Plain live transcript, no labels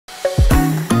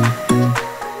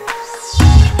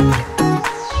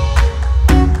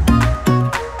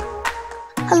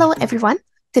everyone.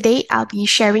 Today I'll be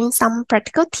sharing some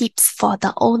practical tips for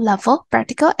the O-level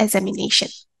practical examination.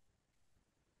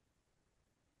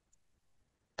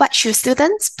 What should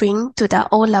students bring to the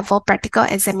O-level practical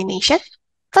examination?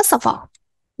 First of all,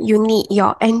 you need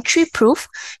your entry proof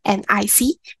and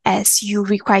IC, as you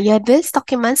require these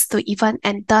documents to even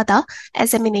enter the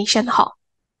examination hall.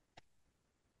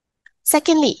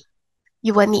 Secondly,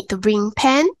 you will need to bring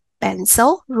pen,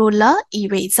 pencil, ruler,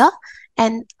 eraser,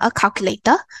 and a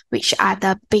calculator, which are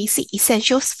the basic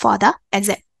essentials for the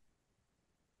exam.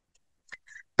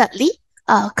 Thirdly,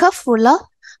 a curve ruler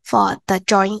for the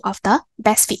drawing of the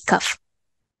best fit curve.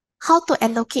 How to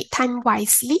allocate time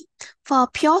wisely for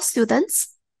pure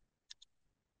students?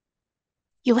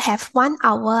 You have 1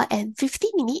 hour and 50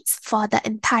 minutes for the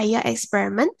entire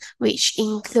experiment, which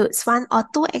includes 1 or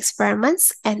 2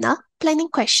 experiments and a planning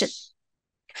question.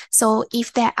 So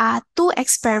if there are 2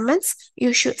 experiments,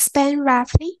 you should spend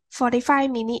roughly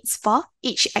 45 minutes for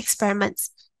each experiment,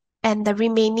 and the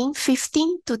remaining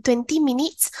 15 to 20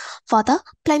 minutes for the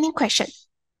planning question.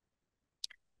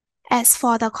 As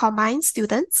for the combined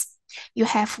students, you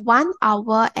have 1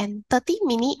 hour and 30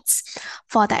 minutes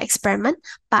for the experiment,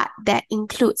 but that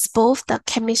includes both the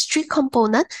chemistry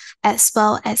component as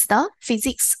well as the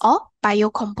physics or bio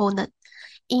component.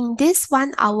 In this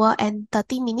 1 hour and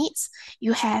 30 minutes,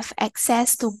 you have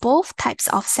access to both types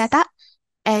of setup,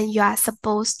 and you are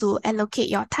supposed to allocate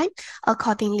your time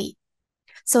accordingly.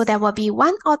 So there will be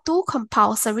 1 or 2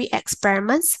 compulsory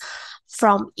experiments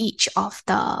from each of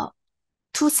the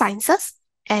 2 sciences,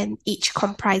 and each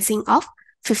comprising of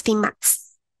 15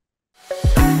 marks.